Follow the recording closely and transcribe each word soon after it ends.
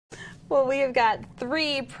Well, we have got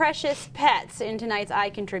 3 precious pets in tonight's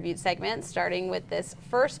iContribute segment, starting with this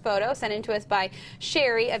first photo sent in to us by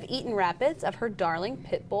Sherry of Eaton Rapids of her darling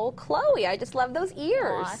pit bull, Chloe. I just love those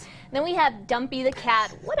ears. Aww. Then we have Dumpy the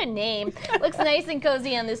cat. What a name. Looks nice and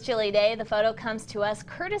cozy on this chilly day. The photo comes to us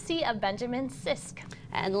courtesy of Benjamin Sisk.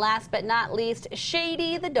 And last but not least,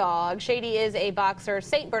 Shady the dog. Shady is a boxer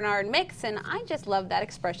St. Bernard mix, and I just love that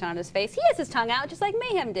expression on his face. He has his tongue out just like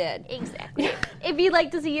Mayhem did. Exactly. If you'd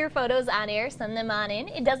like to see your photos on air, send them on in.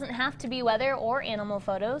 It doesn't have to be weather or animal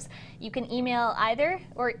photos. You can email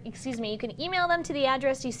you can email them to the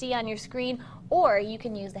address you see on your screen, or you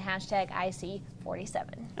can use the hashtag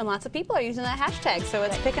IC47. And lots of people are using that hashtag, so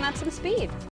it's picking up some speed.